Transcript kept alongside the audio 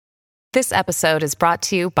This episode is brought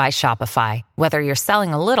to you by Shopify. Whether you're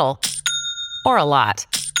selling a little or a lot,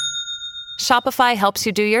 Shopify helps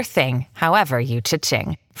you do your thing, however you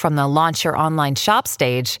cha-ching. From the launch your online shop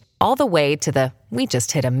stage, all the way to the we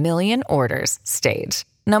just hit 1 million orders stage.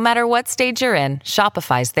 No matter what stage you're in,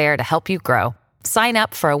 Shopify's there to help you grow. Sign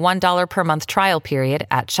up for a $1 per month trial period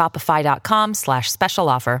at shopify.com/special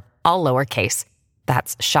offer, all lowercase.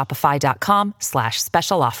 That's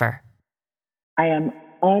shopify.com/special offer. I am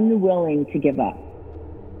unwilling to give up.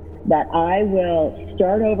 That I will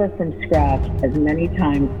start over from scratch as many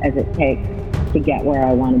times as it takes to get where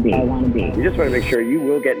I want to be. You just want to make sure you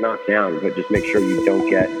will get knocked down, but just make sure you don't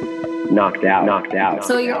get knocked out.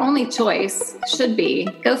 So your only choice should be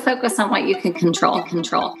go focus on what you can control.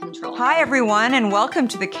 Hi, everyone, and welcome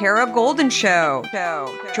to the Kara Golden Show.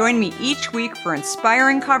 Join me each week for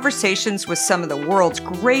inspiring conversations with some of the world's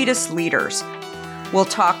greatest leaders. We'll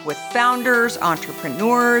talk with founders,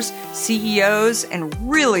 entrepreneurs, CEOs, and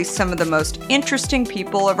really some of the most interesting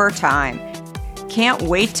people of our time. Can't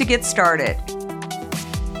wait to get started.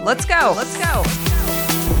 Let's go.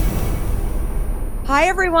 Hi,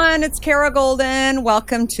 everyone. It's Kara Golden.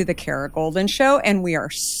 Welcome to the Kara Golden Show. And we are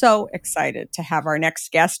so excited to have our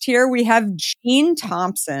next guest here. We have Jean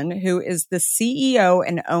Thompson, who is the CEO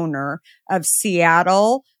and owner of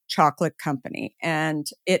Seattle Chocolate Company. And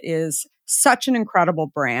it is such an incredible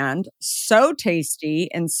brand, so tasty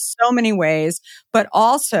in so many ways, but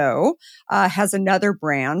also has another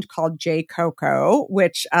brand called J Coco,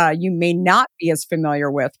 which you may not be as familiar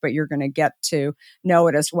with, but you're going to get to know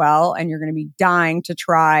it as well. And you're going to be dying to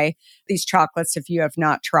try these chocolates if you have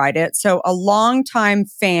not tried it. So a longtime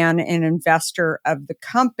fan and investor of the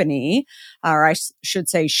company, or I should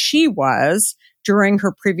say she was, during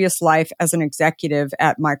her previous life as an executive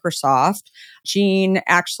at Microsoft. Jean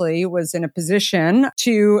actually was in a position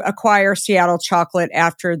to acquire Seattle Chocolate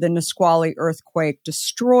after the Nisqually earthquake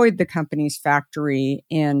destroyed the company's factory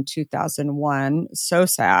in 2001. So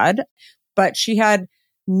sad. But she had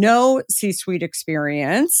no C-suite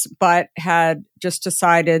experience, but had just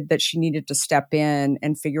decided that she needed to step in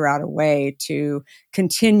and figure out a way to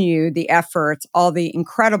continue the efforts, all the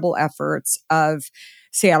incredible efforts of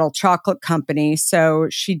Seattle Chocolate Company. So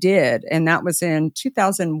she did. And that was in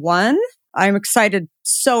 2001. I'm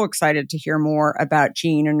so excited to hear more about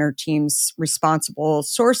Jean and her team's responsible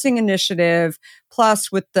sourcing initiative,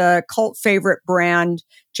 plus with the cult favorite brand,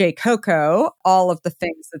 J Coco, all of the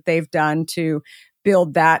things that they've done to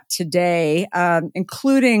build that today,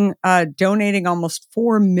 including donating almost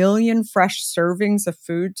 4 million fresh servings of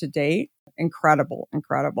food to date. Incredible.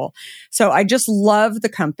 So I just love the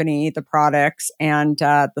company, the products, and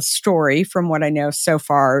the story from what I know so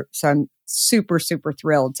far. So I'm super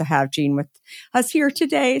thrilled to have Jean with us here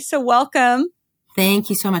today. So welcome. Thank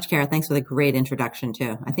you so much, Kara. Thanks for the great introduction,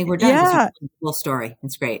 too. I think we're done. Yeah. Full story.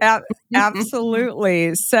 It's great.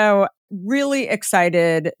 Absolutely. So really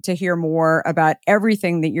excited to hear more about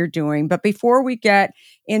everything that you're doing. But before we get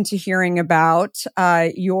into hearing about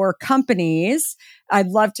your companies, I'd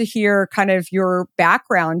love to hear kind of your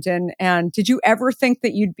background. And did you ever think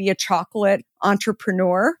that you'd be a chocolate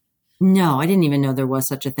entrepreneur? No, I didn't even know there was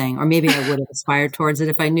such a thing. Or maybe I would have aspired towards it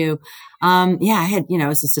if I knew. I had, I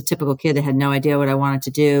was just a typical kid that had no idea what I wanted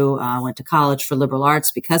to do. I went to college for liberal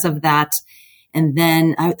arts because of that. And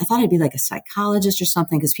then I thought I'd be like a psychologist or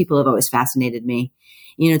something because people have always fascinated me.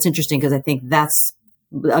 It's interesting because I think that's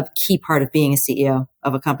a key part of being a CEO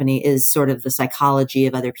of a company is sort of the psychology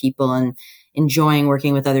of other people, and enjoying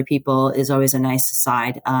working with other people is always a nice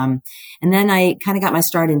side. And then I kind of got my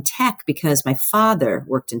start in tech because my father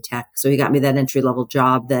worked in tech. So he got me that entry level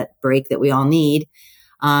job, that break that we all need,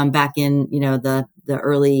 back in, the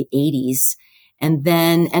early 80s. And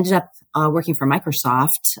then ended up working for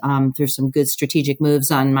Microsoft through some good strategic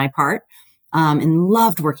moves on my part, and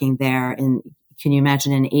loved working there. And can you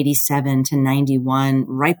imagine, in 87 to 91,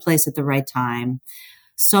 right place at the right time.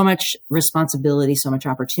 So much responsibility, so much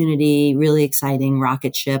opportunity, really exciting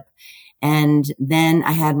rocket ship. And then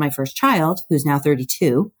I had my first child, who's now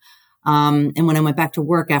 32. And when I went back to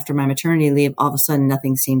work after my maternity leave, all of a sudden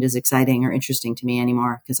nothing seemed as exciting or interesting to me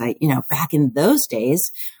anymore. Because back in those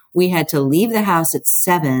days, we had to leave the house at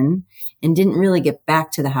 7 and didn't really get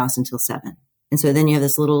back to the house until 7. And so then you have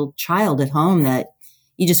this little child at home that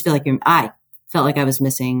you just feel like I felt like I was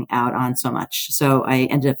missing out on so much. So I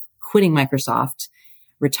ended up quitting Microsoft,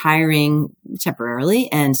 retiring temporarily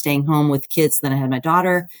and staying home with kids. Then I had my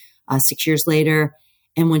daughter 6 years later.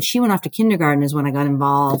 And when she went off to kindergarten is when I got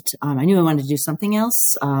involved. I knew I wanted to do something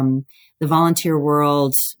else. The volunteer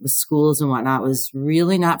world, the schools and whatnot was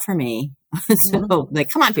really not for me. So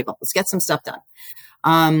come on, people, let's get some stuff done.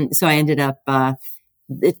 So I ended up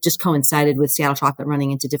it just coincided with Seattle Chocolate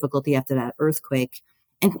running into difficulty after that earthquake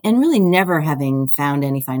and really never having found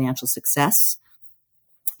any financial success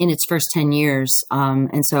in its first 10 years.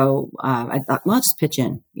 And so I thought, well, I'll just pitch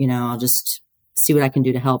in, I'll just see what I can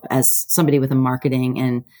do to help as somebody with a marketing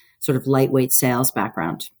and sort of lightweight sales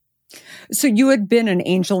background. So you had been an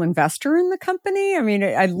angel investor in the company? I mean,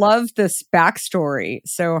 I love this backstory.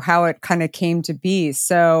 So how it kind of came to be.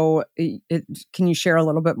 So can you share a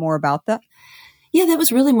little bit more about that? Yeah, that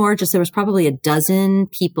was really more just there was probably a dozen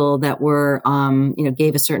people that were,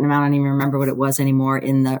 gave a certain amount. I don't even remember what it was anymore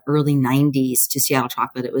in the early 90s to Seattle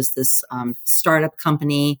Chocolate. It was this startup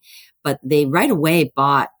company, but they right away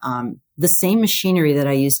bought the same machinery that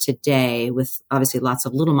I use today with obviously lots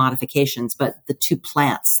of little modifications, but the two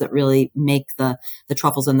plants that really make the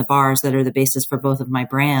truffles and the bars that are the basis for both of my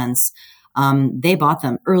brands, they bought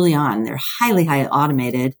them early on. They're highly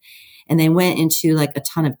automated. And they went into like a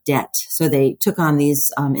ton of debt. So they took on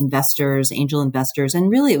these investors, angel investors. And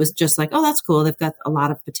really it was just like, oh, that's cool. They've got a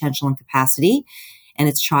lot of potential and capacity. And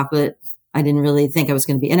it's chocolate. I didn't really think I was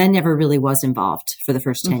going to be. And I never really was involved for the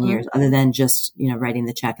first 10 years, other than just, writing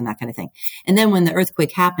the check and that kind of thing. And then when the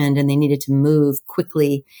earthquake happened and they needed to move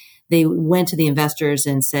quickly, they went to the investors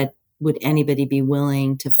and said, would anybody be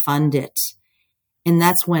willing to fund it? And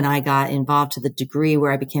that's when I got involved to the degree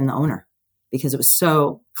where I became the owner. Because it was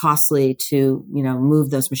so costly to, move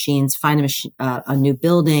those machines, find a new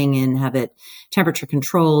building and have it temperature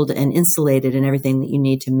controlled and insulated and everything that you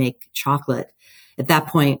need to make chocolate. At that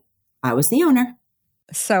point, I was the owner.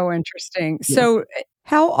 So interesting. Yeah. So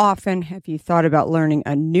how often have you thought about learning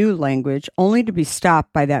a new language only to be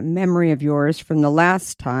stopped by that memory of yours from the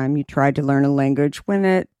last time you tried to learn a language when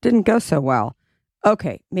it didn't go so well?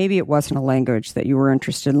 Okay, maybe it wasn't a language that you were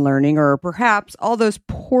interested in learning, or perhaps all those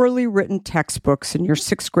poorly written textbooks in your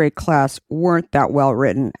 6th grade class weren't that well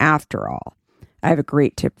written after all. I have a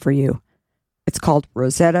great tip for you. It's called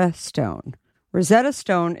Rosetta Stone. Rosetta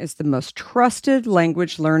Stone is the most trusted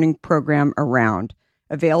language learning program around,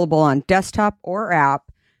 available on desktop or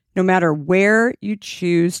app, no matter where you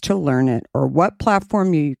choose to learn it or what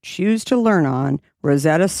platform you choose to learn on.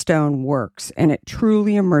 Rosetta Stone works, and it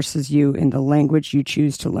truly immerses you in the language you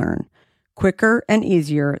choose to learn, quicker and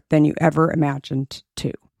easier than you ever imagined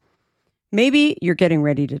to. Maybe you're getting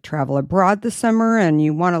ready to travel abroad this summer and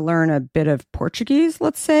you want to learn a bit of Portuguese,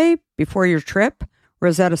 let's say, before your trip.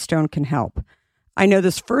 Rosetta Stone can help. I know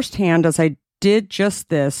this firsthand as I did just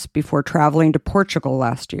this before traveling to Portugal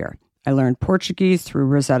last year. I learned Portuguese through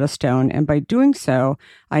Rosetta Stone, and by doing so,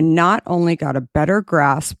 I not only got a better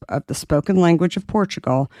grasp of the spoken language of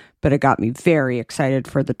Portugal, but it got me very excited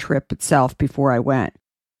for the trip itself before I went.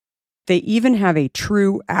 They even have a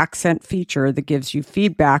true accent feature that gives you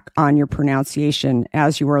feedback on your pronunciation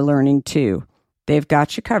as you are learning too. They've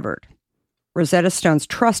got you covered. Rosetta Stone's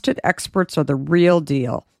trusted experts are the real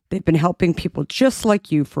deal. They've been helping people just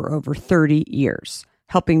like you for over 30 years.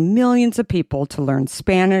 Helping millions of people to learn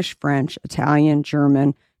Spanish, French, Italian,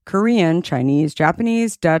 German, Korean, Chinese,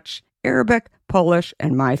 Japanese, Dutch, Arabic, Polish,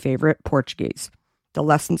 and my favorite, Portuguese. The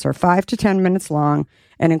lessons are 5 to 10 minutes long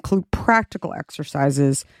and include practical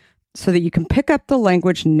exercises so that you can pick up the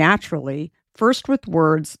language naturally, first with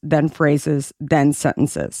words, then phrases, then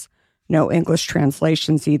sentences. No English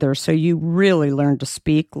translations either, so you really learn to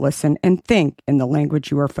speak, listen, and think in the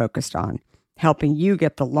language you are focused on, helping you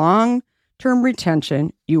get the long-term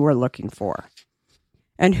retention you are looking for.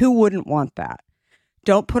 And who wouldn't want that?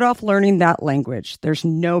 Don't put off learning that language. There's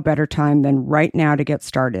no better time than right now to get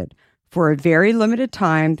started. For a very limited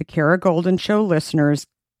time, the Kara Golden Show listeners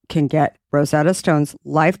can get Rosetta Stone's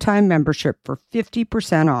lifetime membership for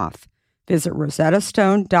 50% off. Visit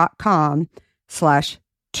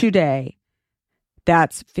rosettastone.com/today.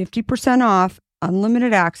 That's 50% off,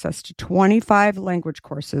 unlimited access to 25 language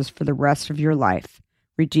courses for the rest of your life.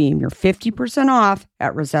 Redeem your 50% off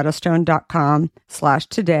at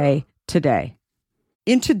rosettastone.com/today today.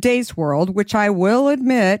 In today's world, which I will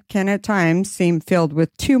admit can at times seem filled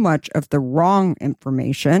with too much of the wrong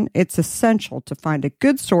information, it's essential to find a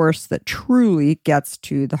good source that truly gets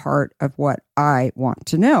to the heart of what I want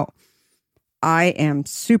to know. I am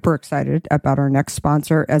super excited about our next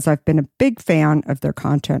sponsor, as I've been a big fan of their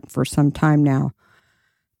content for some time now.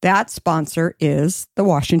 That sponsor is The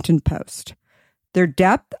Washington Post. Their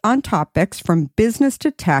depth on topics from business to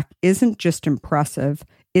tech isn't just impressive,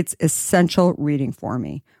 it's essential reading for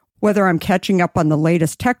me. Whether I'm catching up on the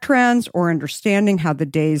latest tech trends or understanding how the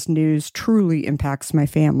day's news truly impacts my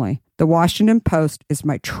family, The Washington Post is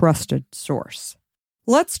my trusted source.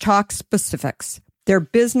 Let's talk specifics. Their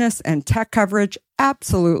business and tech coverage,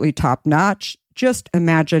 absolutely top-notch. Just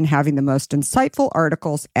imagine having the most insightful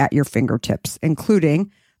articles at your fingertips,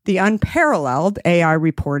 including the unparalleled AI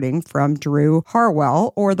reporting from Drew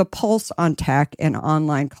Harwell or the Pulse on Tech and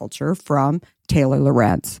Online Culture from Taylor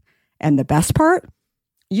Lorenz. And the best part?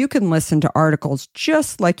 You can listen to articles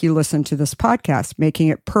just like you listen to this podcast, making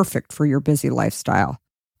it perfect for your busy lifestyle.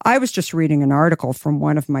 I was just reading an article from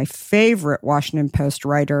one of my favorite Washington Post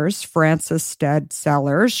writers, Frances Stead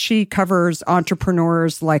Sellers. She covers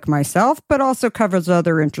entrepreneurs like myself, but also covers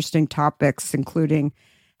other interesting topics, including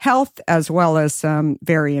health, as well as some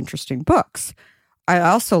very interesting books. I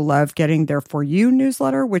also love getting their For You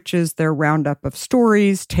newsletter, which is their roundup of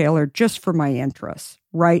stories tailored just for my interests,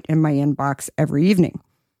 right in my inbox every evening.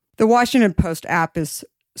 The Washington Post app is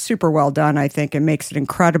super well done, I think, and makes it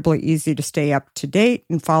incredibly easy to stay up to date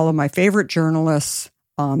and follow my favorite journalists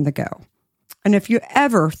on the go. And if you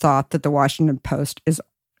ever thought that the Washington Post is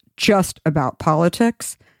just about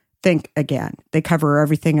politics, think again. They cover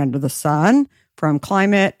everything under the sun, from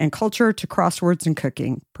climate and culture to crosswords and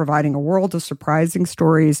cooking, providing a world of surprising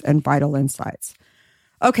stories and vital insights.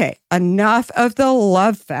 Okay, enough of the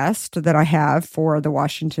love fest that I have for the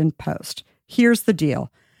Washington Post. Here's the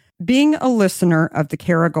deal. Being a listener of the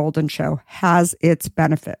Kara Golden Show has its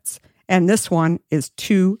benefits, and this one is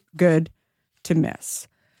too good to miss.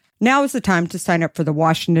 Now is the time to sign up for the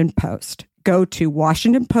Washington Post. Go to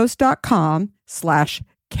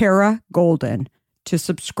washingtonpost.com/Kara Golden to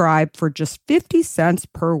subscribe for just 50 cents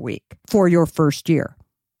per week for your first year.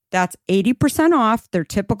 That's 80% off their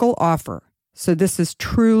typical offer. So this is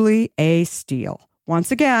truly a steal.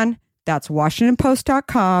 Once again, that's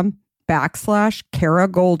washingtonpost.com/Kara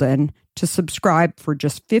Golden to subscribe for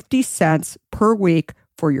just 50 cents per week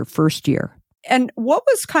for your first year. And what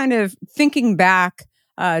was kind of thinking back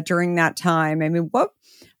during that time? I mean, what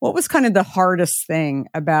was kind of the hardest thing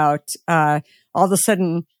about all of a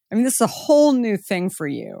sudden? I mean, this is a whole new thing for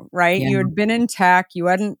you, right? Yeah. You had been in tech. You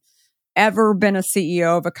hadn't ever been a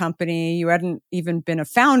CEO of a company. You hadn't even been a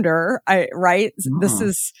founder, right? No.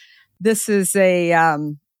 This is a,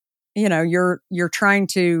 you're trying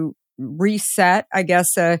to reset, I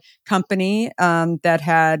guess, a company that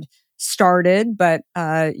had started, but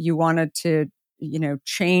you wanted to,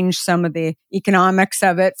 change some of the economics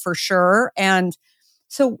of it for sure. And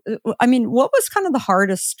so, I mean, what was kind of the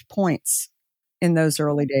hardest points in those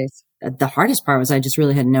early days? The hardest part was I just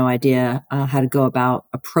really had no idea how to go about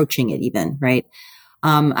approaching it even, right?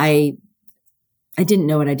 I didn't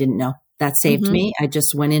know what I didn't know. That saved me. I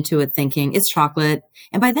just went into it thinking it's chocolate.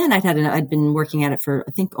 And by then I'd been working at it for,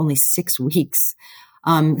 I think, only 6 weeks,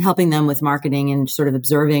 helping them with marketing and sort of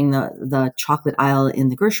observing the chocolate aisle in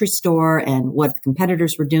the grocery store and what the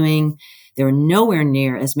competitors were doing. There were nowhere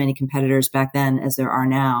near as many competitors back then as there are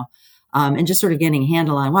now. And just sort of getting a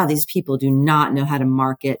handle on, wow, these people do not know how to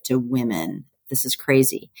market to women. This is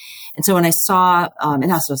crazy. And so when I saw,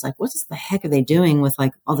 and also I was like, what the heck are they doing with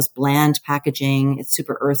like all this bland packaging? It's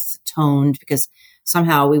super earth toned because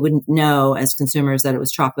somehow we wouldn't know as consumers that it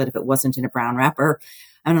was chocolate if it wasn't in a brown wrapper.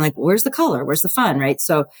 And I'm like, where's the color? Where's the fun? Right.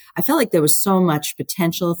 So I felt like there was so much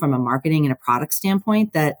potential from a marketing and a product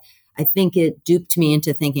standpoint that I think it duped me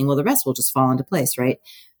into thinking, well, the rest will just fall into place. Right.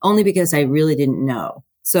 Only because I really didn't know.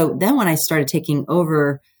 So then when I started taking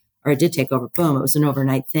over, or I did take over, boom, it was an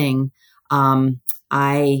overnight thing.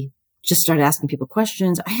 I just started asking people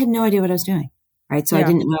questions. I had no idea what I was doing. Right. So I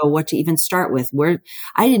didn't know what to even start with.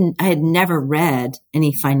 I had never read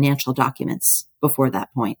any financial documents before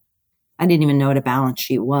that point. I didn't even know what a balance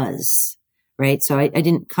sheet was. Right. So I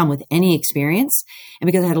didn't come with any experience. And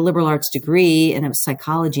because I had a liberal arts degree and I was a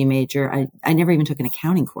psychology major, I never even took an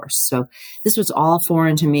accounting course. So this was all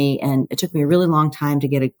foreign to me. And it took me a really long time to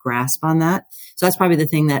get a grasp on that. So that's probably the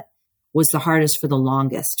thing that was the hardest for the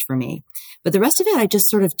longest for me. But the rest of it, I just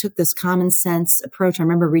sort of took this common sense approach. I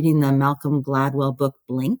remember reading the Malcolm Gladwell book,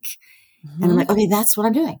 Blink. And I'm like, okay, that's what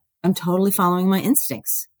I'm doing. I'm totally following my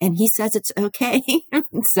instincts. And he says it's okay.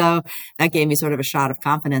 So that gave me sort of a shot of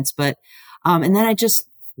confidence. But and then I just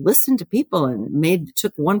listened to people and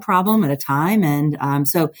took one problem at a time. And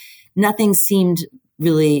so nothing seemed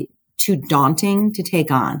really too daunting to take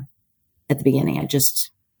on at the beginning. I just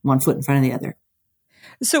one foot in front of the other.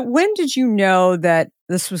 So when did you know that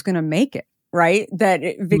this was going to make it, right?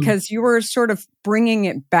 Because you were sort of bringing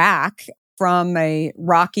it back from a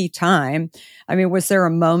rocky time. I mean, was there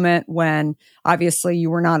a moment when obviously you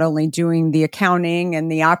were not only doing the accounting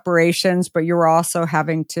and the operations, but you were also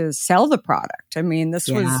having to sell the product? I mean, this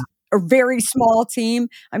was a very small team.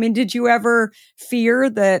 I mean, did you ever fear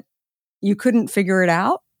that you couldn't figure it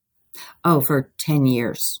out? Oh, for 10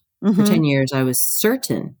 years. For 10 years, I was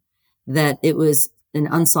certain that it was an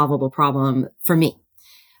unsolvable problem for me.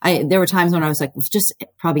 there were times when I was like, if just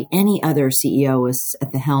probably any other CEO was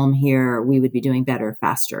at the helm here, we would be doing better,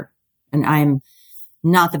 faster. And I'm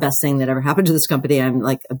not the best thing that ever happened to this company. I'm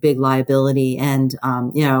like a big liability. And,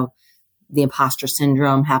 the imposter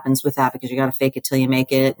syndrome happens with that because you got to fake it till you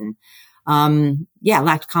make it. And,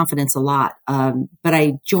 lacked confidence a lot. But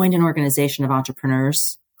I joined an organization of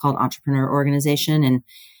entrepreneurs called Entrepreneur Organization. And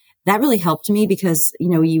that really helped me because,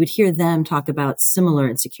 you would hear them talk about similar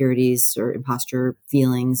insecurities or imposter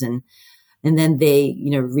feelings. And then they,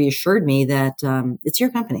 reassured me that, it's your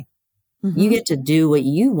company. Mm-hmm. You get to do what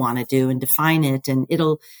you want to do and define it. And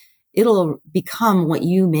it'll become what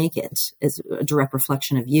you make it as a direct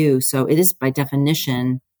reflection of you. So it is by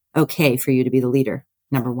definition okay for you to be the leader,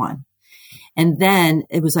 number one. And then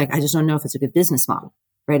it was like, I just don't know if it's a good business model,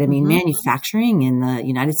 right? I mean, manufacturing in the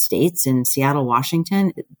United States, in Seattle,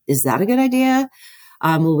 Washington, is that a good idea?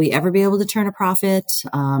 Will we ever be able to turn a profit?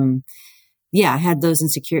 I had those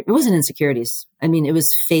insecurities. It wasn't insecurities. I mean, it was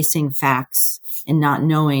facing facts and not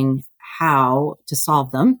knowing how to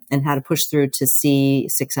solve them and how to push through to see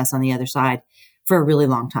success on the other side for a really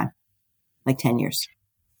long time, like 10 years.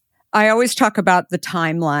 I always talk about the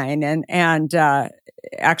timeline and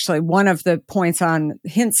actually one of the points on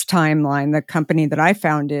Hint's timeline, the company that I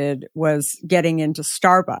founded, was getting into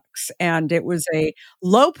Starbucks. And it was a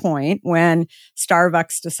low point when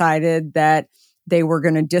Starbucks decided that they were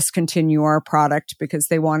going to discontinue our product because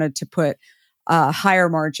they wanted to put higher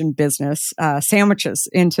margin business, sandwiches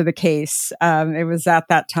into the case. It was at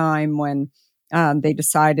that time when they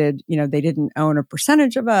decided, they didn't own a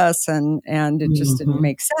percentage of us and it just didn't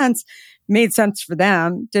make sense. Made sense for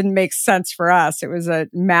them, didn't make sense for us. It was a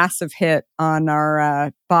massive hit on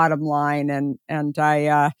our bottom line. And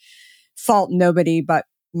I fault nobody but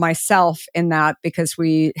myself in that, because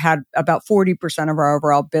we had about 40% of our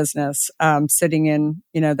overall business sitting in,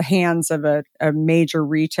 the hands of a major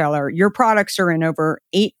retailer. Your products are in over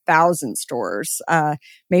 8,000 stores,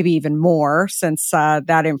 maybe even more since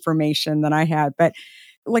that information that I had. But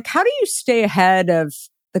like, how do you stay ahead of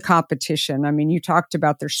the competition? I mean, you talked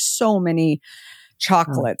about there's so many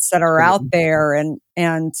chocolates that are out there,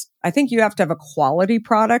 and I think you have to have a quality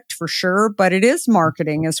product for sure, but it is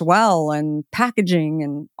marketing as well and packaging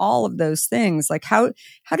and all of those things. Like how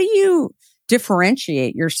do you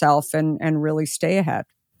differentiate yourself and really stay ahead?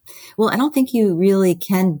 Well, I don't think you really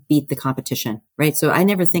can beat the competition, right? So I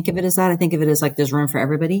never think of it as that. I think of it as like there's room for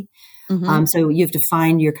everybody. So you have to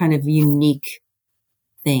find your kind of unique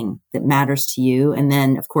thing that matters to you. And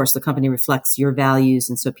then, of course, the company reflects your values.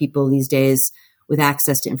 And so people these days with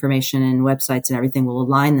access to information and websites and everything will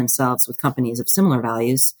align themselves with companies of similar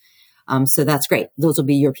values. So that's great. Those will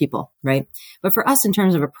be your people, right? But for us, in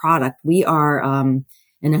terms of a product, we are,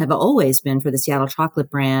 and have always been for the Seattle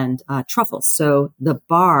chocolate brand, truffles. So the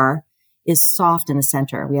bar is soft in the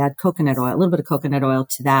center. We add coconut oil, a little bit of coconut oil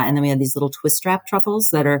to that. And then we have these little twist wrap truffles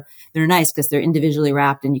they're nice because they're individually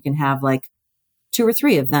wrapped and you can have like 2 or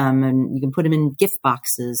 3 of them and you can put them in gift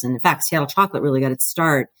boxes. And in fact, Seattle Chocolate really got its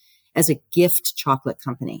start as a gift chocolate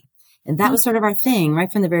company. And that was sort of our thing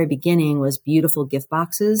right from the very beginning, was beautiful gift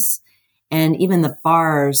boxes. And even the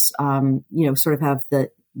bars, sort of have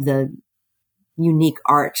the unique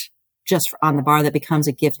art just on the bar that becomes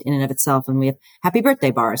a gift in and of itself. And we have happy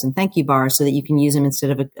birthday bars and thank you bars so that you can use them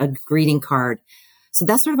instead of a greeting card. So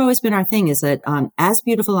that's sort of always been our thing, is that as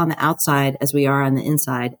beautiful on the outside as we are on the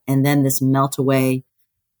inside, and then this melt away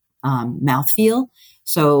mouthfeel.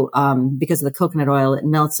 So because of the coconut oil, it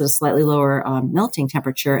melts at a slightly lower melting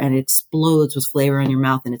temperature and it explodes with flavor in your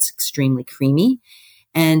mouth, and it's extremely creamy.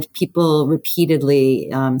 And people repeatedly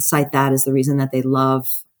cite that as the reason that they love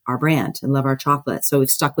our brand and love our chocolate. So we've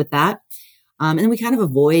stuck with that. And then we kind of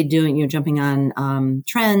avoid doing, jumping on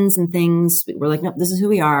trends and things. We're like, no, this is who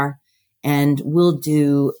we are. And we'll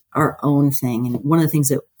do our own thing. And one of the things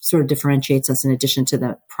that sort of differentiates us in addition to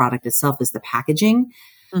the product itself is the packaging.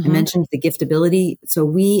 I mentioned the giftability. So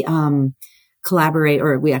we collaborate,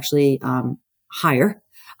 or we actually hire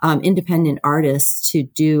independent artists to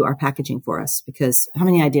do our packaging for us, because how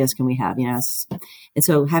many ideas can we have? And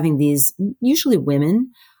so having these, usually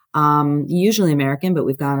women, usually American, but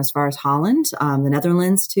we've gone as far as Holland, the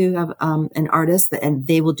Netherlands, to have an artist, and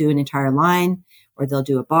they will do an entire line, or they'll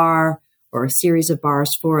do a bar or a series of bars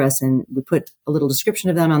for us. And we put a little description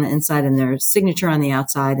of them on the inside and their signature on the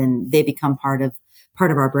outside, and they become part of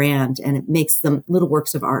our brand, and it makes them little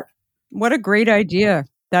works of art. What a great idea.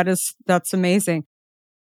 That's amazing.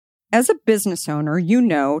 As a business owner,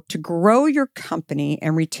 to grow your company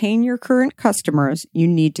and retain your current customers, you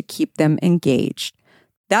need to keep them engaged.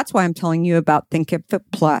 That's why I'm telling you about Think It Fit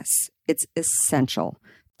Plus. It's essential.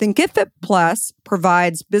 Thinkific Plus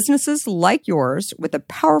provides businesses like yours with a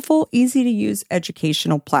powerful, easy-to-use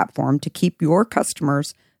educational platform to keep your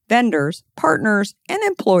customers, vendors, partners, and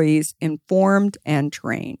employees informed and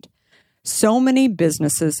trained. So many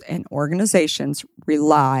businesses and organizations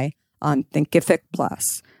rely on Thinkific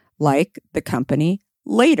Plus, like the company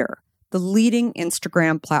Later, the leading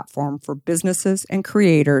Instagram platform for businesses and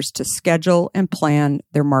creators to schedule and plan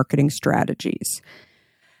their marketing strategies.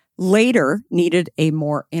 Later needed a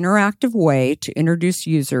more interactive way to introduce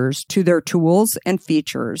users to their tools and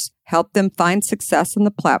features, help them find success in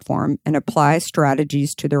the platform, and apply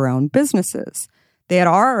strategies to their own businesses. They had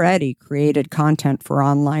already created content for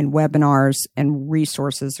online webinars and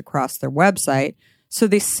resources across their website, so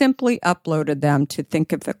they simply uploaded them to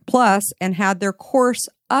Thinkific Plus and had their course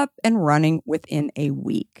up and running within a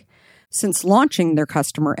week. Since launching their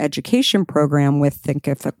customer education program with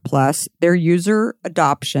Thinkific Plus, their user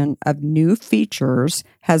adoption of new features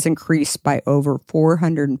has increased by over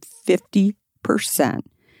 450%,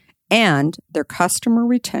 and their customer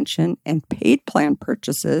retention and paid plan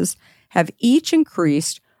purchases have each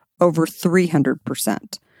increased over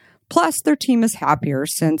 300%. Plus, their team is happier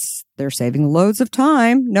since they're saving loads of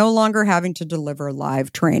time, no longer having to deliver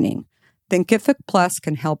live training. Thinkific Plus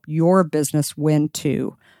can help your business win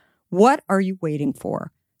too. What are you waiting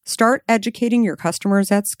for? Start educating your customers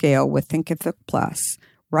at scale with Thinkific Plus.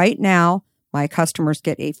 Right now, my customers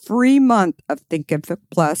get a free month of Thinkific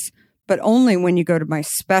Plus, but only when you go to my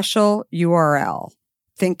special URL,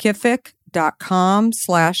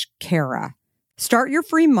 thinkific.com/Kara. Start your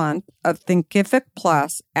free month of Thinkific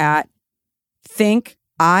Plus at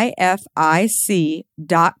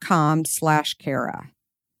thinkific.com/Kara.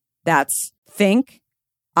 That's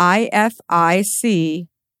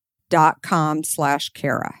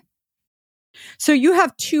thinkific.com/Kara. So you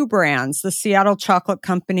have two brands, the Seattle Chocolate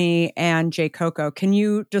Company and J. Coco. Can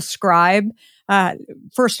you describe,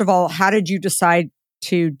 first of all, how did you decide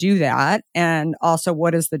to do that? And also,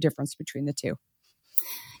 what is the difference between the two?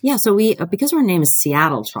 Yeah, so because our name is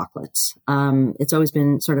Seattle Chocolate, it's always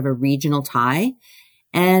been sort of a regional tie.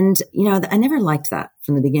 And, I never liked that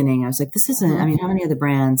from the beginning. I was like, this isn't, how many other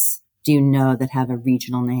brands do you know that have a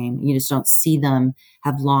regional name? You just don't see them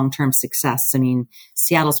have long-term success.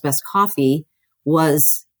 Seattle's Best Coffee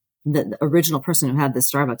was the original person who had the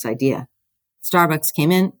Starbucks idea. Starbucks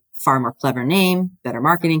came in, far more clever name, better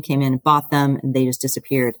marketing, came in and bought them, and they just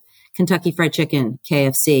disappeared. Kentucky Fried Chicken,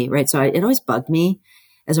 KFC, right? So it always bugged me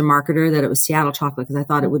as a marketer that it was Seattle Chocolate because I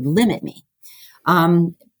thought it would limit me.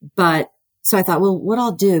 So I thought, well, what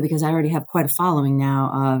I'll do, because I already have quite a following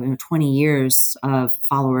now of 20 years of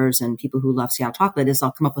followers and people who love Seattle Chocolate, is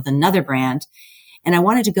I'll come up with another brand. And I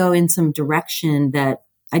wanted to go in some direction that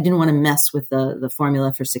I didn't want to mess with the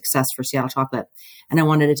formula for success for Seattle Chocolate. And I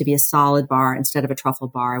wanted it to be a solid bar instead of a truffle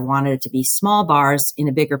bar. I wanted it to be small bars in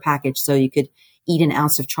a bigger package so you could eat an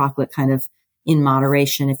ounce of chocolate kind of in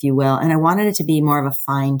moderation, if you will. And I wanted it to be more of a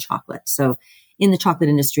fine chocolate. So in the chocolate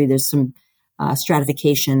industry, there's some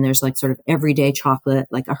stratification. There's like sort of everyday chocolate,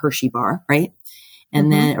 like a Hershey bar, right?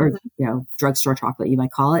 And then, or, drugstore chocolate, you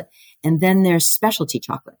might call it. And then there's specialty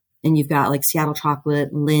chocolate. And you've got like Seattle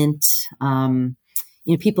Chocolate, Lindt,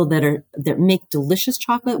 people that make delicious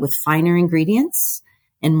chocolate with finer ingredients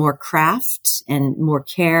and more craft and more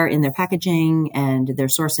care in their packaging and their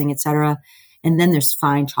sourcing, et cetera. And then there's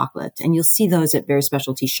fine chocolate. And you'll see those at very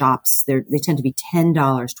specialty shops. They tend to be $10,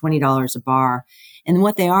 $20 a bar. And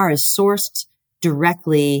what they are is sourced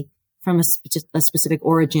directly from a specific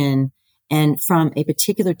origin and from a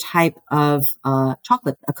particular type of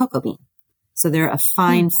chocolate, a cocoa bean. So they're a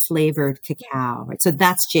fine flavored cacao, right? So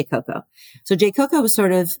that's J. Coco. So J. Coco was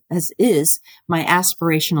sort of, is my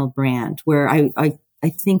aspirational brand where I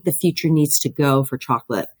think the future needs to go for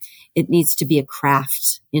chocolate. It needs to be a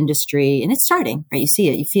craft industry, and it's starting, right? You see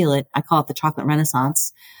it, you feel it. I call it the chocolate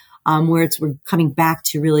renaissance, where we're coming back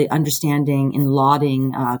to really understanding and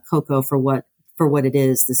lauding cocoa for what it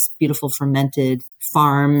is, this beautiful fermented,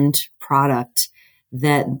 farmed product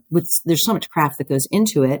that there's so much craft that goes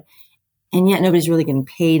into it. And yet nobody's really getting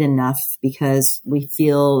paid enough because we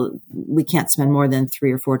feel we can't spend more than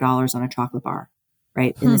 $3 or $4 on a chocolate bar,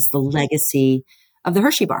 right? And it's the legacy of the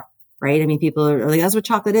Hershey bar, right? People are like, that's what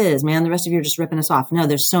chocolate is, man. The rest of you are just ripping us off. No,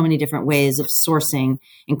 there's so many different ways of sourcing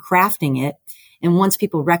and crafting it. And once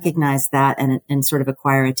people recognize that and sort of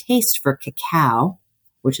acquire a taste for cacao,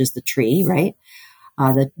 which is the tree, right?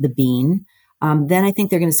 The bean, then I think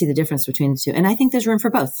they're going to see the difference between the two. And I think there's room for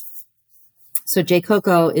both. So J.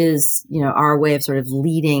 Coco is, our way of sort of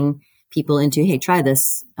leading people into, hey, try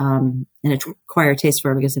this, and acquire a taste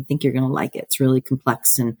for it because I think you're going to like it. It's really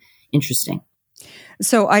complex and interesting.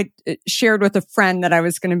 So I shared with a friend that I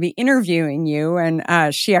was going to be interviewing you, and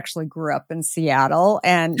she actually grew up in Seattle,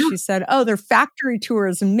 and she said, "Oh, their factory tour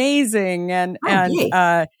is amazing,"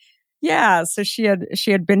 yeah, so she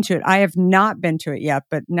had been to it. I have not been to it yet,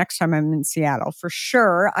 but next time I'm in Seattle, for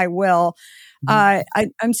sure, I will.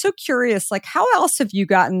 I'm so curious, like, how else have you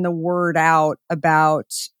gotten the word out about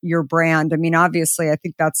your brand? I mean, obviously, I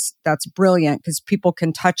think that's brilliant because people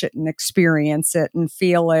can touch it and experience it and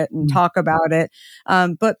feel it and talk about it.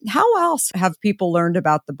 But how else have people learned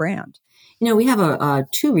about the brand? We have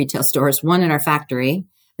two retail stores, one in our factory.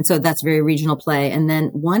 And so that's very regional play. And then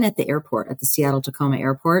one at the airport, at the Seattle-Tacoma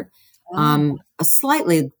airport. A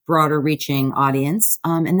slightly broader reaching audience.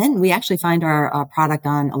 And then we actually find our product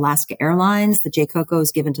on Alaska Airlines. The J. Coco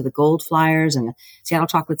is given to the Gold Flyers, and the Seattle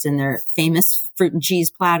Chocolate's in their famous fruit and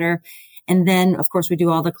cheese platter. And then, of course, we do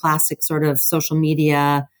all the classic sort of social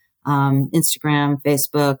media, Instagram,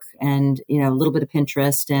 Facebook, and, a little bit of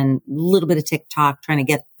Pinterest and a little bit of TikTok, trying to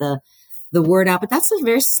get the word out. But that's a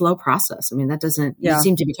very slow process. I mean, you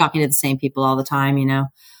seem to be talking to the same people all the time,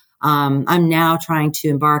 I'm now trying to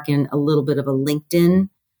embark in a little bit of a LinkedIn,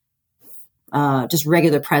 just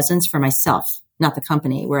regular presence for myself, not the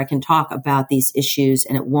company, where I can talk about these issues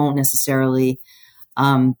and it won't necessarily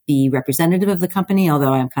be representative of the company,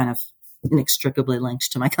 although I'm kind of inextricably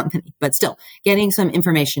linked to my company, but still getting some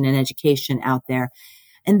information and education out there.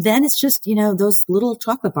 And then it's just, those little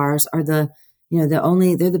chocolate bars are they're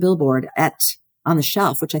the billboard on the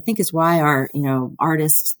shelf, which I think is why our,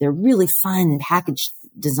 artists, they're really fun packaged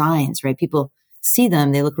designs, right? People see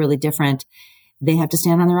them, they look really different. They have to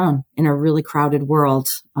stand on their own in a really crowded world.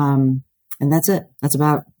 And that's it. That's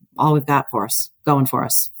about all we've got going for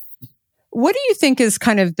us. What do you think is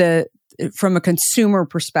kind of from a consumer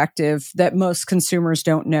perspective, that most consumers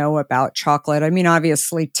don't know about chocolate? I mean,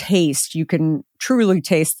 obviously taste, you can truly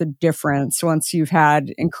taste the difference once you've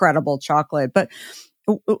had incredible chocolate, but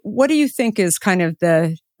what do you think is kind of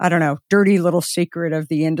the, dirty little secret of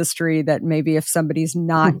the industry that maybe if somebody's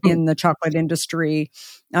not in the chocolate industry,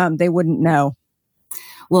 they wouldn't know?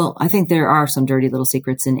 Well, I think there are some dirty little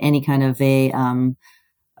secrets in any kind of an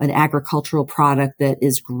agricultural product that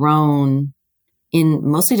is grown in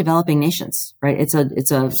mostly developing nations, right? It's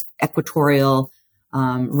a equatorial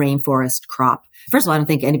rainforest crop. First of all, I don't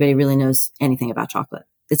think anybody really knows anything about chocolate.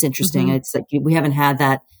 It's interesting. Mm-hmm. It's like we haven't had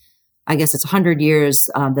that. I guess it's 100 years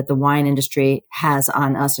that the wine industry has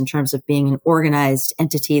on us in terms of being an organized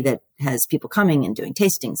entity that has people coming and doing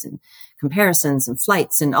tastings and comparisons and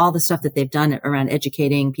flights and all the stuff that they've done around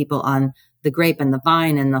educating people on the grape and the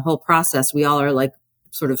vine and the whole process. We all are like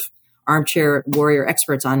sort of armchair warrior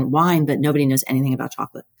experts on wine, but nobody knows anything about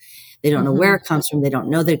chocolate. They don't know where it comes from. They don't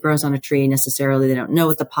know that it grows on a tree necessarily. They don't know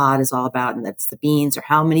what the pod is all about, and that's the beans or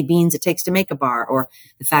how many beans it takes to make a bar, or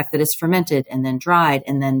the fact that it's fermented and then dried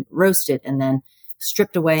and then roasted and then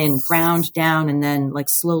stripped away and ground down and then like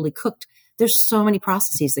slowly cooked. There's so many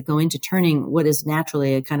processes that go into turning what is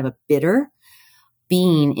naturally a kind of a bitter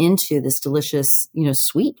bean into this delicious,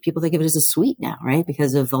 sweet. People think of it as a sweet now, right?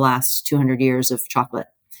 Because of the last 200 years of chocolate.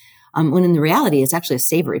 When in the reality, it's actually a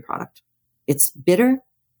savory product. It's bitter,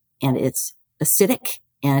 and it's acidic,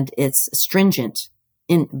 and it's astringent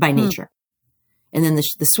by nature. And then the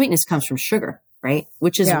sweetness comes from sugar, right?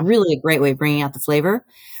 Which is really a great way of bringing out the flavor.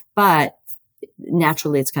 But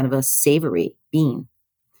naturally, it's kind of a savory bean.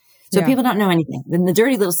 So people don't know anything. Then the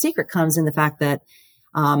dirty little secret comes in the fact that,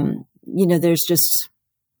 there's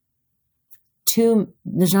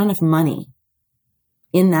not enough money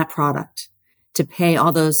in that product to pay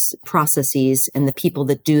all those processes and the people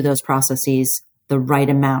that do those processes the right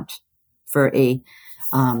amount for a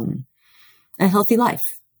healthy life,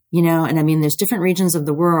 and I mean, there's different regions of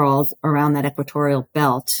the world around that equatorial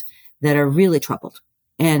belt that are really troubled.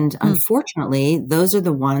 And unfortunately, those are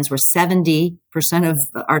the ones where 70% of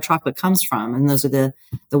our chocolate comes from. And those are the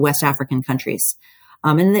West African countries.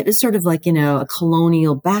 And it was sort of like, a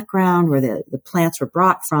colonial background where the plants were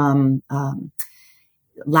brought from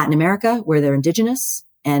Latin America, where they're indigenous,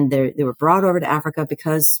 and they were brought over to Africa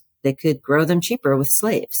because they could grow them cheaper with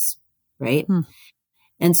slaves, right?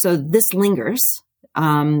 And so this lingers.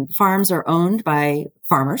 Farms are owned by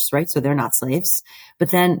farmers, right? So they're not slaves,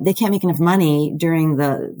 but then they can't make enough money during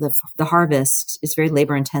the harvest. It's very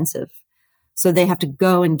labor intensive. So they have to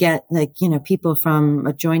go and get people from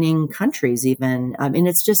adjoining countries even. And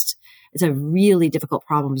it's a really difficult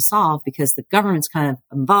problem to solve because the government's kind of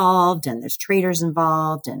involved and there's traders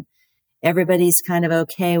involved and everybody's kind of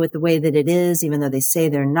okay with the way that it is, even though they say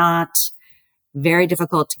they're not. Very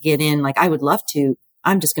difficult to get in. Like I would love to.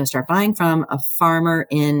 I'm just going to start buying from a farmer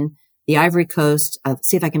in the Ivory Coast. I'll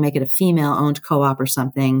see if I can make it a female-owned co-op or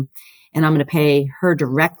something. and I'm going to pay her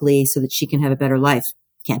directly so that she can have a better life.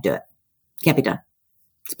 Can't do it. Can't be done.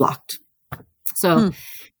 It's blocked. So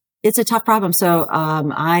it's a tough problem. So,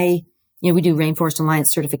 we do Rainforest Alliance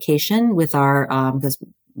certification with our, because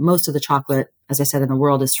most of the chocolate, as I said, in the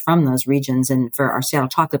world is from those regions. And for our Seattle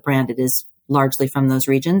chocolate brand, it is largely from those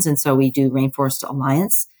regions. And so we do Rainforest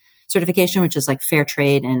Alliance certification, which is like fair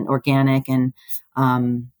trade and organic and,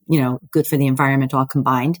 good for the environment all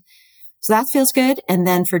combined. So that feels good. And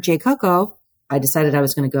then for J. Coco, I decided I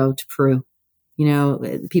was going to go to Peru.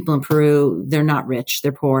 People in Peru, they're not rich,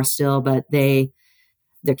 they're poor still, but their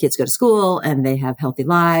kids go to school and they have healthy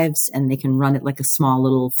lives and they can run it like a small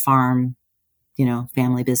little farm,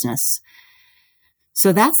 family business.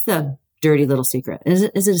 So that's the dirty little secret. Is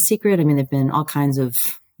it a secret? I mean, there've been all kinds of,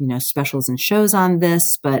 specials and shows on this,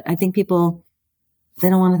 but I think people, they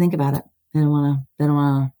don't want to think about it. They don't want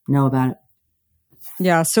to know about it.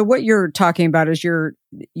 Yeah. So what you're talking about is your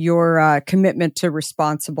commitment to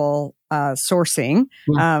responsible sourcing.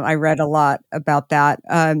 Yeah. I read a lot about that.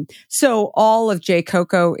 So all of J.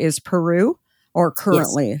 Coco is Peru, or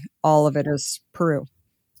currently Yes. all of it is Peru.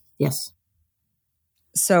 Yes.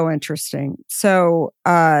 So interesting. So,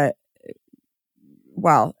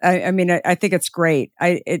 wow. I mean, I think it's great.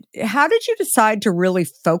 How did you decide to really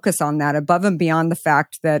focus on that above and beyond the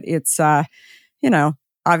fact that it's,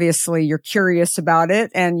 obviously you're curious about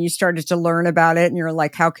it and you started to learn about it and you're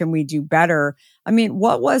like, how can we do better? I mean,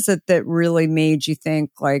 what was it that really made you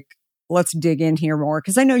think like, let's dig in here more?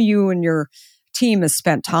 Because I know you and your team has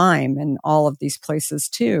spent time in all of these places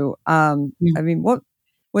too. I mean, what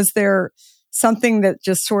was there something that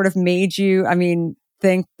just sort of made you,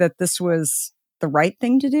 think that this was the right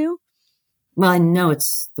thing to do? Well, I know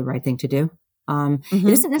it's the right thing to do. It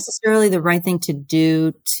isn't necessarily the right thing to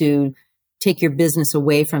do to take your business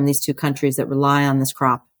away from these two countries that rely on this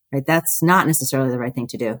crop, right? That's not necessarily the right thing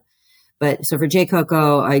to do. But so for J.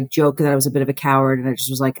 Coco, I joke that I was a bit of a coward and I just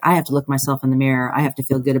was like, I have to look myself in the mirror. I have to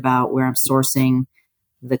feel good about where I'm sourcing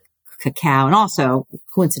the cacao. And also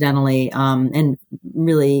coincidentally, and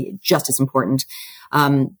really just as important,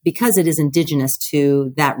 because it is indigenous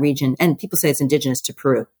to that region, and people say it's indigenous to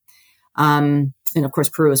Peru. And of course,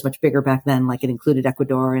 Peru was much bigger back then, like it included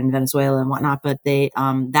Ecuador and Venezuela and whatnot, but they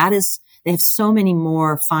have so many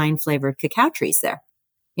more fine flavored cacao trees there,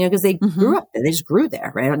 because they grew up there. They just grew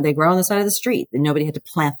there, right? They grow on the side of the street and nobody had to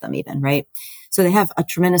plant them even, right? So they have a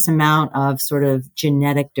tremendous amount of sort of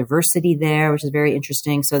genetic diversity there, which is very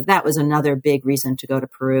interesting. So that was another big reason to go to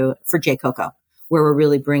Peru for J. Coco, where we're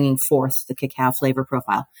really bringing forth the cacao flavor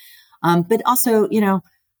profile. But also,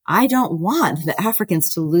 I don't want the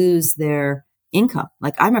Africans to lose their income.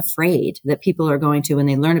 Like I'm afraid that people are going to, when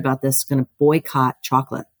they learn about this, going to boycott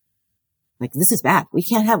chocolate. Like this is bad. We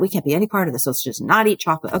can't be any part of this. So let's just not eat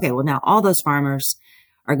chocolate. Okay. Well, now all those farmers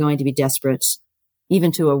are going to be desperate,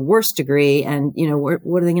 even to a worse degree. And,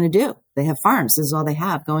 what are they going to do? They have farms. This is all they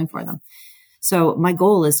have going for them. So my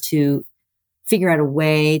goal is to figure out a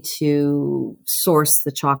way to source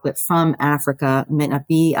the chocolate from Africa. It might not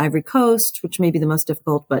be Ivory Coast, which may be the most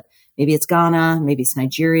difficult, but maybe it's Ghana, maybe it's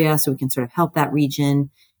Nigeria. So we can sort of help that region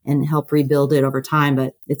and help rebuild it over time.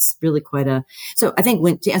 But it's really so I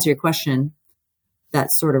think to answer your question, that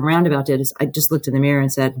sort of roundabout did is I just looked in the mirror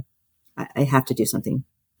and said, I have to do something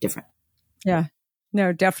different. Yeah,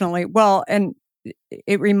 no, definitely. Well, and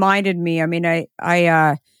it reminded me,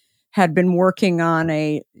 I had been working on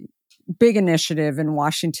a big initiative in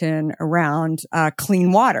Washington around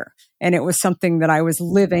clean water. And it was something that I was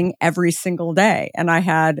living every single day. And I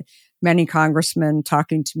had many congressmen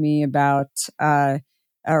talking to me about,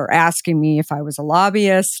 or asking me if I was a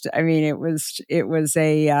lobbyist. I mean, it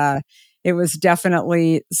was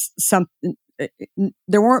definitely something.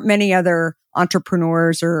 There weren't many other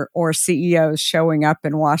entrepreneurs or CEOs showing up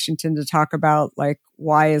in Washington to talk about like,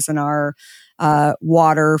 why isn't our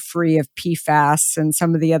water free of PFAS and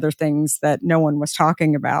some of the other things that no one was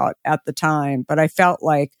talking about at the time. But I felt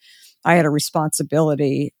like I had a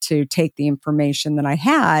responsibility to take the information that I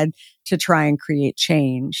had to try and create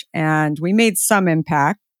change. And we made some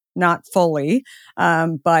impact, not fully,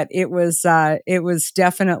 but it was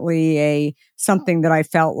definitely something that I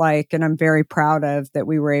felt like, and I'm very proud of, that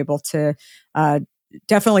we were able to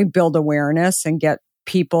definitely build awareness and get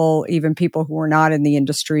people, even people who were not in the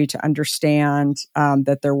industry, to understand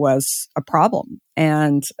that there was a problem.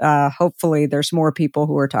 And hopefully there's more people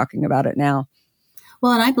who are talking about it now.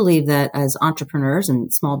 Well, and I believe that as entrepreneurs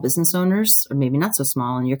and small business owners, or maybe not so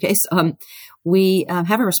small in your case, we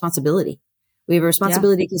have a responsibility. We have a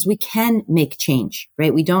responsibility because we can make change,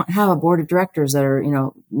 right? We don't have a board of directors that are,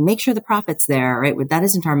 make sure the profit's there, right? That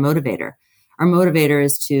isn't our motivator. our motivator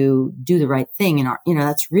is to do the right thing. And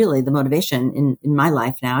that's really the motivation in my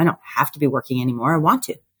life now. I don't have to be working anymore. I want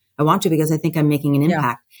to because I think I'm making an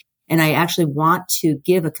impact. And I actually want to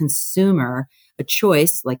give a consumer a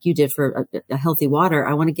choice, like you did for a healthy water.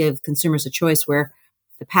 I want to give consumers a choice where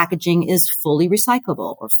the packaging is fully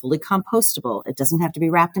recyclable or fully compostable. It doesn't have to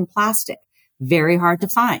be wrapped in plastic. Very hard to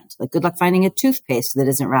find. Like, good luck finding a toothpaste that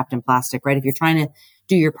isn't wrapped in plastic, right? If you're trying to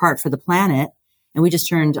do your part for the planet. And we just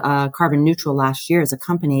turned carbon neutral last year as a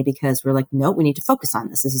company because we're like, no, we need to focus on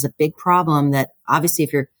this. This is a big problem that obviously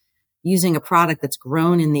if you're using a product that's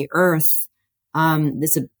grown in the earth,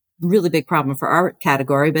 this is a really big problem for our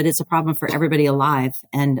category, but it's a problem for everybody alive.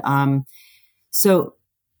 And so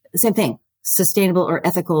the same thing, sustainable or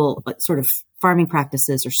ethical sort of farming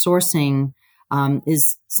practices or sourcing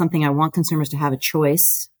is something I want consumers to have a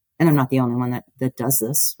choice. And I'm not the only one that does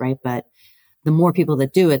this, right? But the more people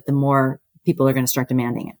that do it, the more people are going to start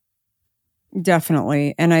demanding it.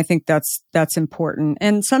 Definitely. And I think that's important.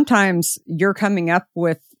 And sometimes you're coming up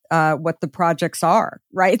with what the projects are,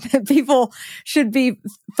 right? That people should be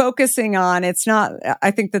focusing on. It's not, I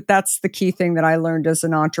think that's the key thing that I learned as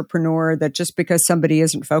an entrepreneur, that just because somebody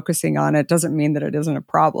isn't focusing on it doesn't mean that it isn't a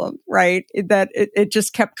problem, right? That it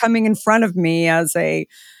just kept coming in front of me as a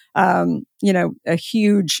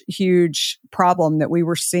huge problem that we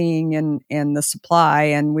were seeing in the supply,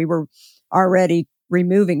 and we were already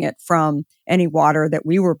removing it from any water that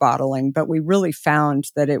we were bottling. But we really found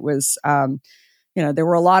that it was, there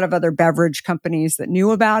were a lot of other beverage companies that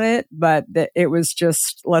knew about it, but that it was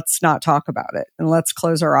just, let's not talk about it and let's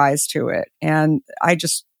close our eyes to it. And I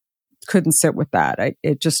just couldn't sit with that.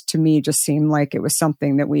 It just, to me, just seemed like it was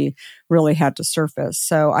something that we really had to surface.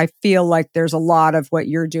 So I feel like there's a lot of what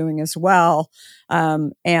you're doing as well.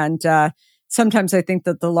 And sometimes I think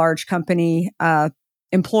that the large company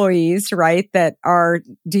employees, right, that are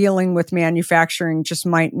dealing with manufacturing just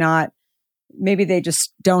might not, maybe they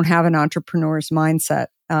just don't have an entrepreneur's mindset,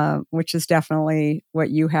 which is definitely what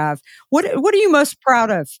you have. What are you most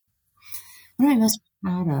proud of? What am I most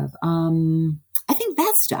proud of? I think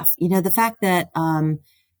that stuff, the fact that I'm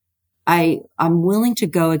willing to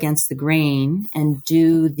go against the grain and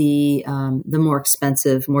do the more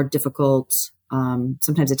expensive, more difficult.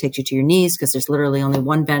 Sometimes it takes you to your knees because there's literally only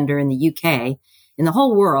one vendor in the UK, in the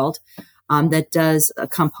whole world, that does a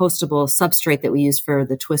compostable substrate that we use for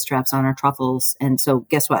the twist wraps on our truffles. And so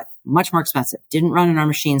guess what? Much more expensive. Didn't run in our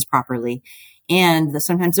machines properly. And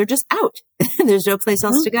sometimes they're just out. There's no place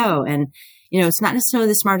else to go. And, it's not necessarily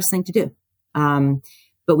the smartest thing to do.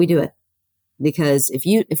 But we do it because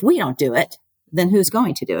if we don't do it, then who's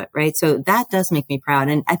going to do it? Right. So that does make me proud.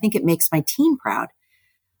 And I think it makes my team proud.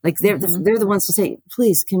 Like they're the ones to say,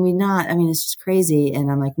 please, can we not? I mean, it's just crazy.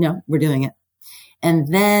 And I'm like, no, we're doing it.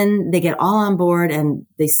 And then they get all on board and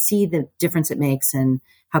they see the difference it makes and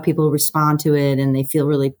how people respond to it. And they feel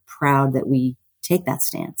really proud that we take that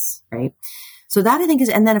stance. Right. So that I think is,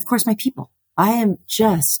 and then of course my people.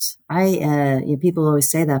 People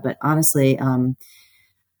always say that, but honestly,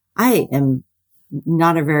 I am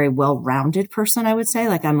not a very well-rounded person, I would say.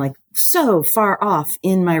 Like I'm like so far off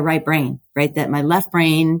in my right brain, right? That my left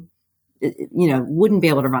brain, wouldn't be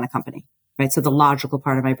able to run a company, right? So the logical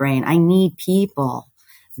part of my brain, I need people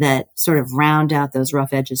that sort of round out those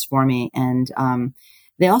rough edges for me. And,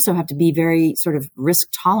 they also have to be very sort of risk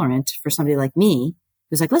tolerant for somebody like me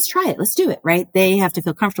who's like, let's try it. Let's do it. Right. They have to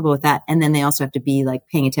feel comfortable with that. And then they also have to be like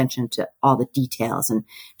paying attention to all the details and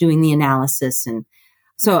doing the analysis. And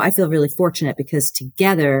so I feel really fortunate because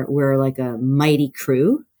together we're like a mighty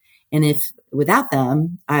crew. And if without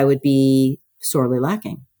them, I would be sorely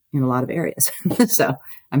lacking in a lot of areas. So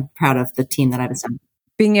I'm proud of the team that I've assembled.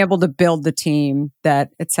 Being able to build the team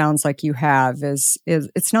that it sounds like you have is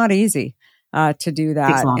it's not easy to do that.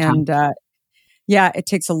 It takes a long time. And it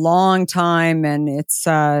takes a long time, and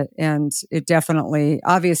and it definitely,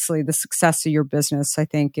 obviously, the success of your business, I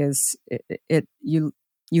think, is you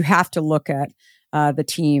have to look at the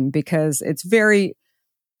team because it's very.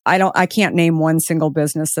 I can't name one single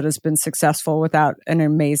business that has been successful without an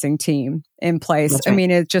amazing team in place. Right. I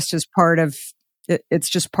mean, it just is part of. It's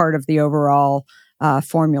just part of the overall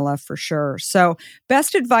formula for sure. So,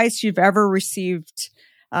 best advice you've ever received.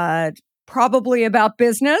 Probably about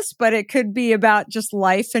business, but it could be about just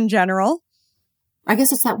life in general. I guess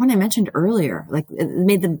it's that one I mentioned earlier. Like it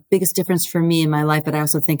made the biggest difference for me in my life. But I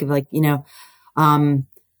also think of like, I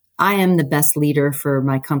am the best leader for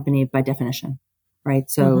my company by definition, right?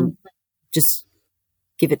 So just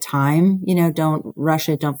give it time, don't rush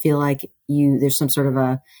it. Don't feel like there's some sort of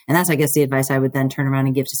and that's, I guess, the advice I would then turn around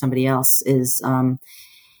and give to somebody else is,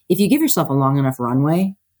 if you give yourself a long enough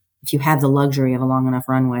runway, if you have the luxury of a long enough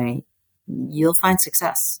runway, you'll find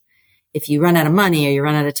success. If you run out of money, or you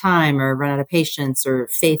run out of time, or run out of patience or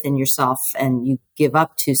faith in yourself, and you give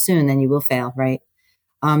up too soon, then you will fail, right?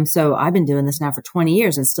 So I've been doing this now for 20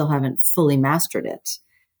 years and still haven't fully mastered it.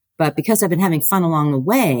 But because I've been having fun along the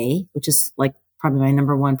way, which is like probably my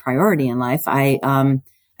number one priority in life, I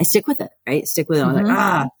stick with it, right? Stick with it. I'm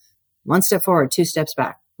like, one step forward, 2 steps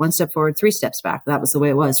back, 1 step forward, 3 steps back. That was the way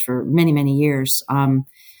it was for many, many years.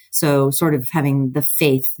 So sort of having the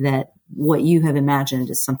faith that what you have imagined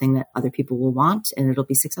is something that other people will want, and it'll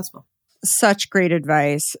be successful. Such great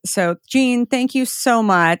advice. So, Jean, thank you so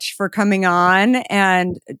much for coming on.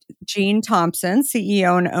 And Jean Thompson,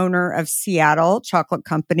 CEO and owner of Seattle Chocolate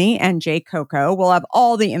Company and J. Coco. We'll have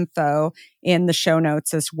all the info in the show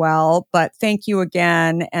notes as well. But thank you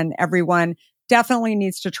again. And everyone definitely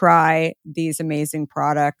needs to try these amazing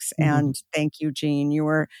products. And thank you, Jean. You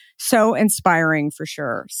were so inspiring for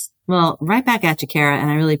sure. Well, right back at you, Kara.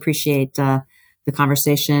 And I really appreciate the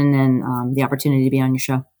conversation and the opportunity to be on your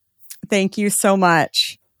show. Thank you so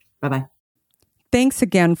much. Bye-bye. Thanks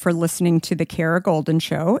again for listening to The Kara Goldin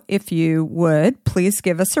Show. If you would, please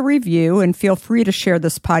give us a review and feel free to share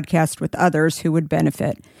this podcast with others who would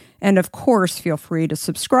benefit. And of course, feel free to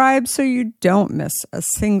subscribe so you don't miss a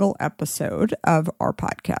single episode of our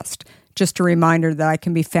podcast. Just a reminder that I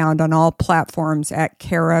can be found on all platforms at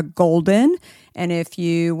Kara Goldin. And if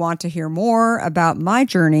you want to hear more about my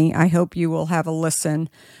journey, I hope you will have a listen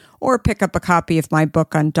or pick up a copy of my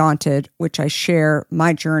book, Undaunted, which I share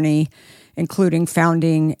my journey, including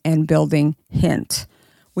founding and building Hint.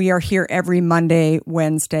 We are here every Monday,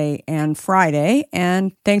 Wednesday, and Friday.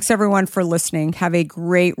 And thanks everyone for listening. Have a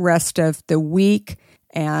great rest of the week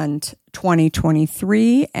and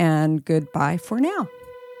 2023, and goodbye for now.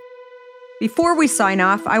 Before we sign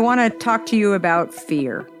off, I want to talk to you about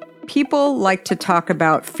fear. People like to talk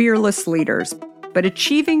about fearless leaders, but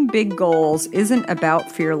achieving big goals isn't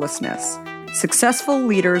about fearlessness. Successful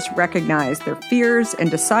leaders recognize their fears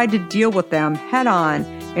and decide to deal with them head on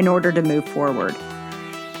in order to move forward.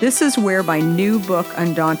 This is where my new book,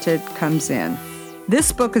 Undaunted, comes in.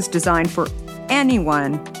 This book is designed for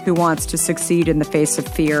anyone who wants to succeed in the face of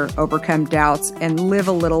fear, overcome doubts, and live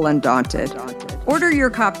a little undaunted. Order your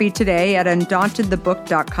copy today at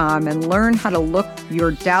undauntedthebook.com and learn how to look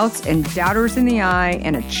your doubts and doubters in the eye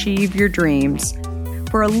and achieve your dreams.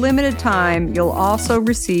 For a limited time, you'll also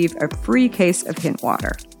receive a free case of Hint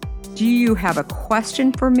Water. Do you have a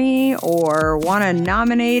question for me or want to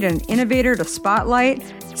nominate an innovator to spotlight?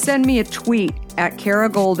 Send me a tweet at Kara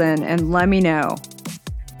Goldin and let me know.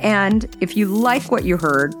 And if you like what you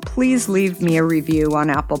heard, please leave me a review on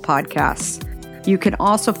Apple Podcasts. You can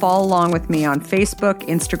also follow along with me on Facebook,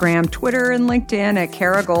 Instagram, Twitter, and LinkedIn at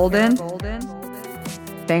Kara Goldin.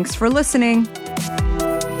 Thanks for listening.